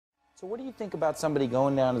So what do you think about somebody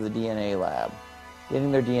going down to the DNA lab,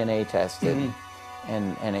 getting their DNA tested,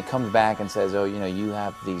 and it comes back and says, oh, you know, you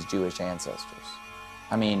have these Jewish ancestors?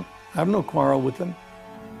 I mean, I have no quarrel with them.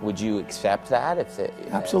 would you accept that if it...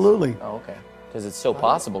 Absolutely. Oh, okay. Because it's so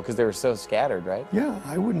possible, because they were so scattered, right? Yeah,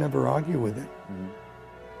 I would never argue with it.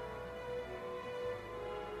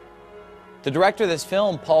 The director of this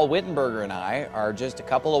film, Paul Wittenberger, and I are just a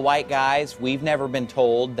couple of white guys. We've never been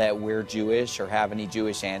told that we're Jewish or have any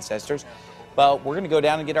Jewish ancestors, but we're going to go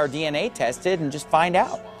down and get our DNA tested and just find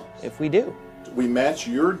out if we do. We match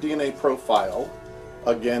your DNA profile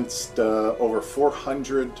against over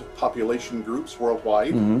 400 population groups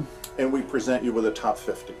worldwide, and we present you with a top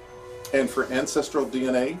 50. And for ancestral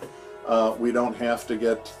DNA, we don't have to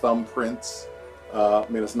get thumbprints. I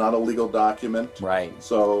mean, it's not a legal document. Right.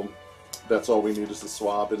 So that's all we need is the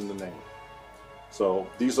swab and the name. So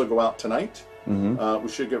these will go out tonight. We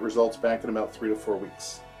should get results back in about 3 to 4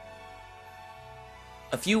 weeks.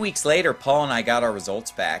 A few weeks later, Paul and I got our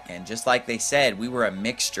results back, and just like they said, we were a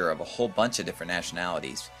mixture of a whole bunch of different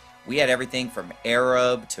nationalities. We had everything from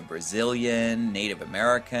Arab to Brazilian, Native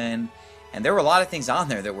American, and there were a lot of things on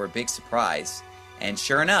there that were a big surprise. And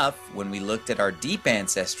sure enough, when we looked at our deep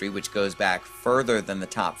ancestry, which goes back further than the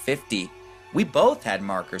top 50, we both had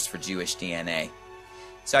markers for Jewish DNA.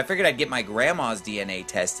 So I figured I'd get my grandma's DNA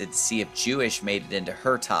tested to see if Jewish made it into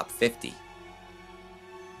her top 50.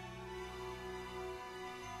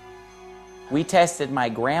 We tested my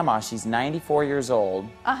grandma. She's 94 years old.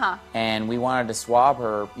 And we wanted to swab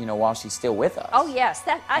her, you know, while she's still with us. Oh, yes.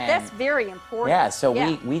 That's very important. Yeah, so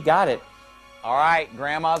we got it. All right,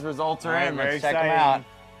 grandma's results are in. Let's check them out.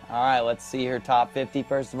 All right, let's see her top 50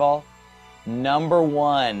 first of all. Number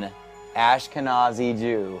 1, Ashkenazi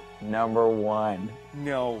Jew. Number 1.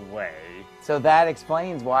 No way. So that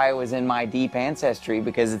explains why it was in my deep ancestry,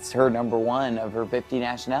 because it's her number 1 of her 50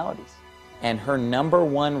 nationalities. And her number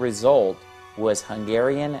 1 result was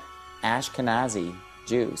Hungarian Ashkenazi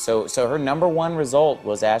Jew. So her number 1 result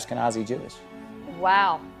was Ashkenazi Jewish.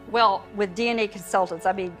 Wow. Well, with DNA consultants,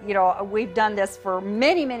 I mean, you know, we've done this for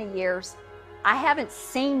many, many years. I haven't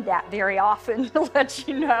seen that very often, to let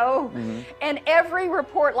you know. And every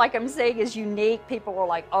report, like I'm saying, is unique. People are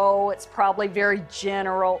like, oh, it's probably very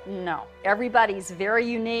general. No, everybody's very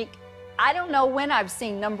unique. I don't know when I've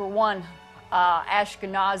seen number 1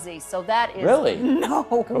 Ashkenazi, so that is... Really? No.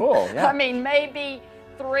 Cool, yeah. I mean, maybe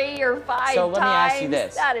 3 or 5 times. So let me ask you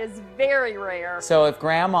this. That is very rare. So if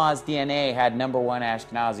grandma's DNA had number 1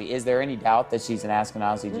 Ashkenazi, is there any doubt that she's an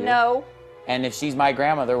Ashkenazi Jew? No. And if she's my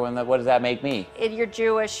grandmother, what does that make me? You're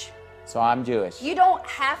Jewish. So I'm Jewish. You don't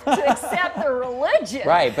have to accept the religion.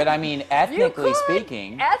 Right, but I mean, ethnically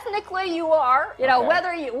speaking. Ethnically, you are. You know,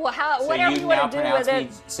 whether you, whatever you want to do with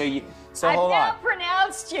it. So hold on. I've now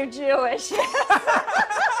pronounced you Jewish.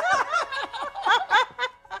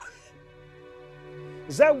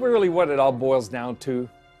 Is that really what it all boils down to?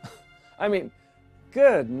 I mean,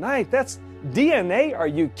 good night. That's DNA? Are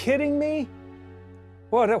you kidding me?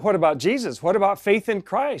 What about Jesus? What about faith in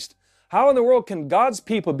Christ? How in the world can God's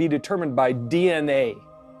people be determined by DNA?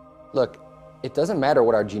 Look, it doesn't matter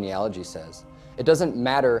what our genealogy says. It doesn't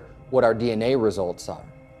matter what our DNA results are.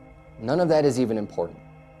 None of that is even important.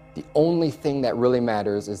 The only thing that really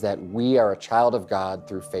matters is that we are a child of God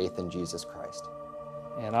through faith in Jesus Christ.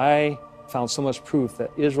 And I found so much proof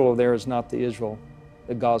that Israel there is not the Israel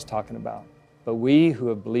that God's talking about. But we who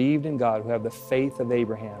have believed in God, who have the faith of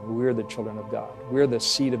Abraham, we're the children of God. We're the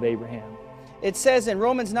seed of Abraham. It says in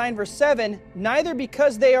Romans 9, verse 7, neither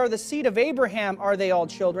because they are the seed of Abraham are they all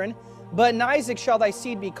children, but in Isaac shall thy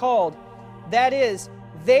seed be called. That is,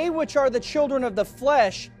 they which are the children of the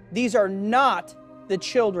flesh, these are not the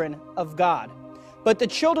children of God. But the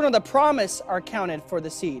children of the promise are counted for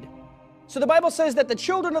the seed. So the Bible says that the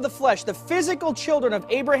children of the flesh, the physical children of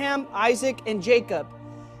Abraham, Isaac, and Jacob,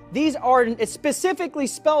 these are, it specifically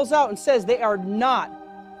spells out and says they are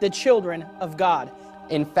not the children of God.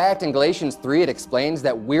 In fact, in Galatians 3, it explains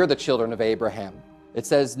that we're the children of Abraham. It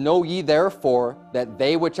says, know ye therefore that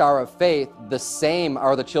they which are of faith, the same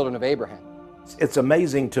are the children of Abraham. It's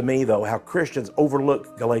amazing to me, though, how Christians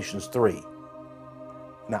overlook Galatians 3.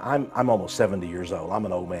 Now, I'm almost 70 years old. I'm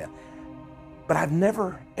an old man. But I've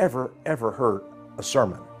never, ever, ever heard a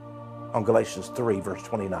sermon on Galatians 3, verse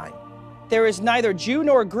 29. There is neither Jew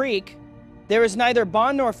nor Greek. There is neither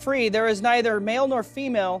bond nor free. There is neither male nor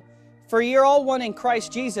female. For ye are all one in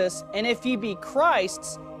Christ Jesus. And if ye be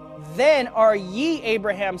Christ's, then are ye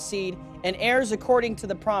Abraham's seed and heirs according to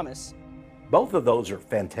the promise. Both of those are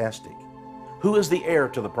fantastic. Who is the heir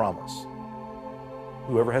to the promise?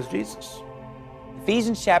 Whoever has Jesus.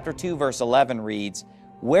 Ephesians chapter 2, verse 11 reads,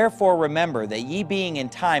 Wherefore remember that ye being in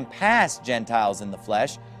time past Gentiles in the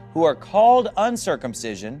flesh, who are called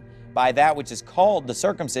uncircumcision by that which is called the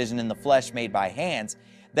circumcision in the flesh made by hands,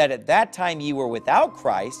 that at that time ye were without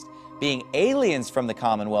Christ, being aliens from the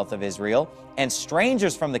commonwealth of Israel, and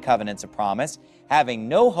strangers from the covenants of promise, having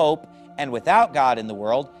no hope, and without God in the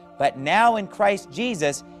world. But now in Christ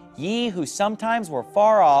Jesus, ye who sometimes were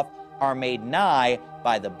far off are made nigh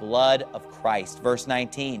by the blood of Christ. Verse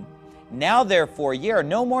 19. Now therefore ye are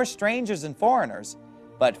no more strangers and foreigners,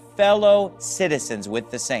 but fellow citizens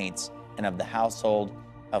with the saints and of the household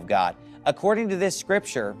of God. According to this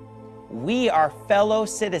scripture, we are fellow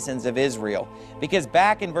citizens of Israel, because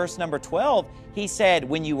back in verse number 12, he said,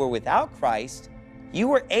 when you were without Christ, you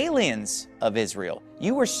were aliens of Israel.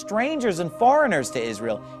 You were strangers and foreigners to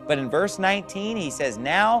Israel. But in verse 19, he says,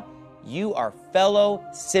 now you are fellow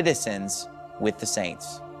citizens with the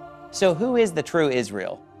saints. So who is the true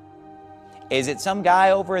Israel? Is it some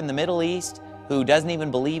guy over in the Middle East who doesn't even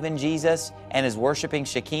believe in Jesus and is worshiping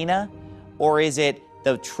Shekinah? Or is it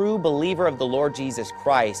the true believer of the Lord Jesus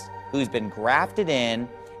Christ who's been grafted in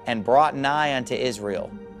and brought nigh unto Israel?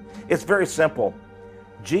 It's very simple.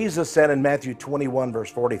 Jesus said in Matthew 21,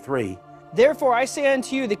 verse 43, Therefore I say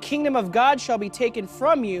unto you, the kingdom of God shall be taken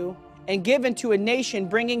from you and given to a nation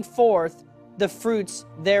bringing forth the fruits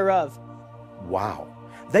thereof. wow.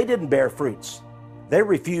 They didn't bear fruits. They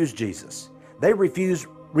refused Jesus. They refused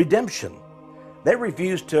redemption. They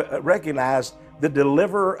refused to recognize the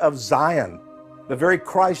deliverer of Zion, the very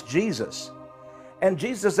Christ Jesus. And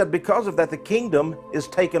Jesus said, because of that, the kingdom is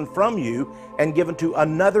taken from you and given to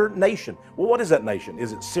another nation. Well, what is that nation?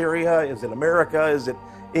 Is it Syria? Is it America? Is it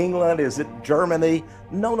England? Is it Germany?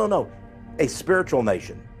 No, no, no. A spiritual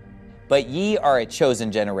nation. But ye are a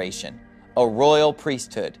chosen generation, a royal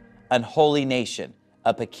priesthood, an holy nation,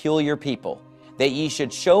 a peculiar people, that ye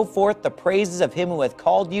should show forth the praises of him who hath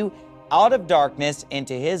called you out of darkness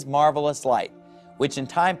into his marvelous light, which in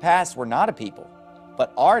time past were not a people,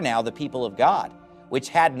 but are now the people of God, which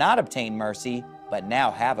had not obtained mercy, but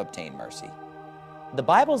now have obtained mercy. The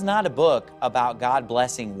Bible's not a book about God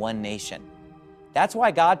blessing one nation. That's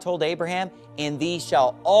why God told Abraham, in thee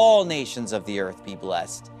shall all nations of the earth be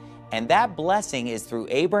blessed. And that blessing is through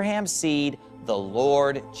Abraham's seed, the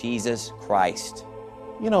Lord Jesus Christ.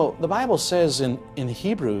 You know, the Bible says in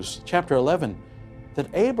Hebrews chapter 11 that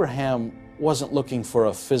Abraham wasn't looking for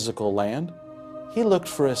a physical land. He looked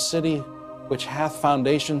for a city which hath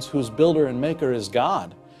foundations, whose builder and maker is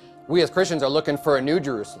God. We as Christians are looking for a new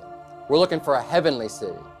Jerusalem. We're looking for a heavenly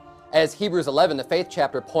city. As Hebrews 11, the faith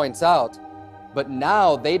chapter, points out, but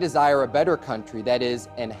now they desire a better country, that is,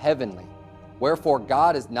 an heavenly. Wherefore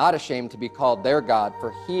God is not ashamed to be called their God,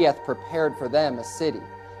 for he hath prepared for them a city.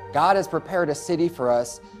 God has prepared a city for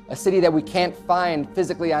us, a city that we can't find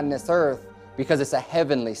physically on this earth, because it's a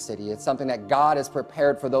heavenly city. It's something that God has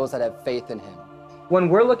prepared for those that have faith in him. When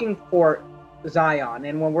we're looking for Zion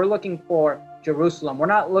and when we're looking for Jerusalem, we're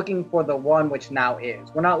not looking for the one which now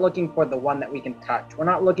is. We're not looking for the one that we can touch. We're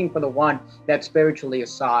not looking for the one that spiritually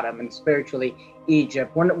is Sodom and spiritually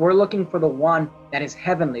Egypt. We're looking for the one that is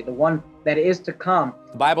heavenly, the one that is to come.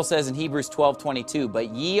 The Bible says in Hebrews 12:22, but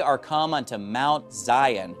ye are come unto Mount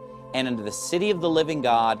Zion, and unto the city of the living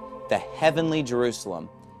God, the heavenly Jerusalem,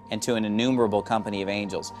 and to an innumerable company of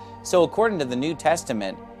angels. So according to the New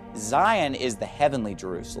Testament, Zion is the heavenly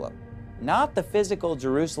Jerusalem. Not the physical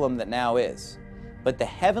Jerusalem that now is, but the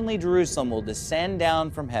heavenly Jerusalem will descend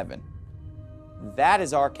down from heaven. That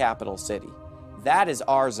is our capital city. That is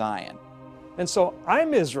our Zion. And so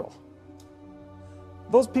I'm Israel.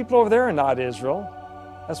 Those people over there are not Israel.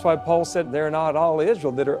 That's why Paul said they're not all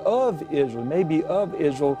Israel that are of Israel, maybe of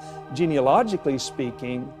Israel genealogically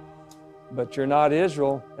speaking, but you're not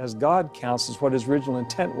Israel as God counts as what his original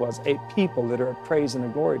intent was, a people that are a praise and a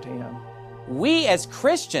glory to him. We as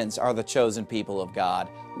Christians are the chosen people of God.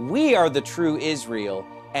 We are the true Israel,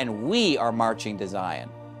 and we are marching to Zion.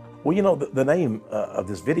 Well, you know, the name of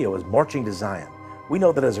this video is Marching to Zion. We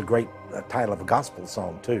know that as a great title of a gospel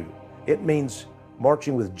song, too. It means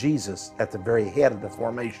marching with Jesus at the very head of the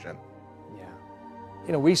formation. Yeah.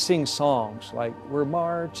 You know, we sing songs like, we're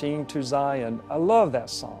marching to Zion. I love that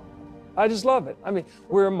song. I just love it. I mean,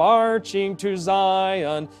 we're marching to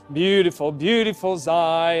Zion, beautiful, beautiful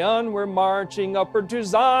Zion. We're marching upward to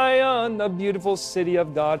Zion, the beautiful city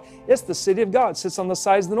of God. It's the city of God. It sits on the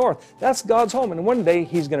sides of the north. That's God's home. And one day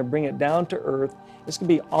he's going to bring it down to earth. It's going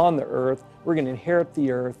to be on the earth. We're going to inherit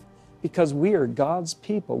the earth because we are God's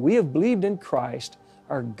people. We have believed in Christ,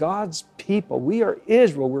 are God's people. We are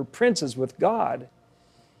Israel. We're princes with God.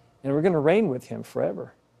 And we're going to reign with him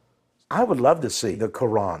forever. I would love to see the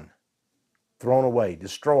Quran thrown away,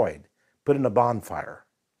 destroyed, put in a bonfire.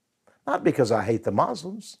 Not because I hate the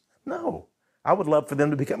Muslims. No, I would love for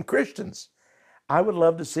them to become Christians. I would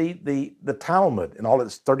love to see the Talmud in all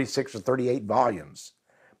its 36 or 38 volumes.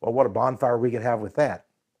 Well, what a bonfire we could have with that.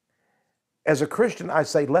 As a Christian, I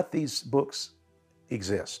say, let these books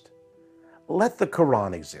exist. Let the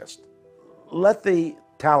Quran exist. Let the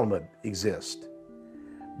Talmud exist.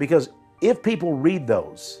 Because if people read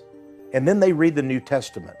those, and then they read the New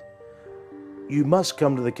Testament, you must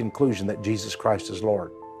come to the conclusion that Jesus Christ is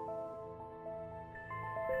Lord.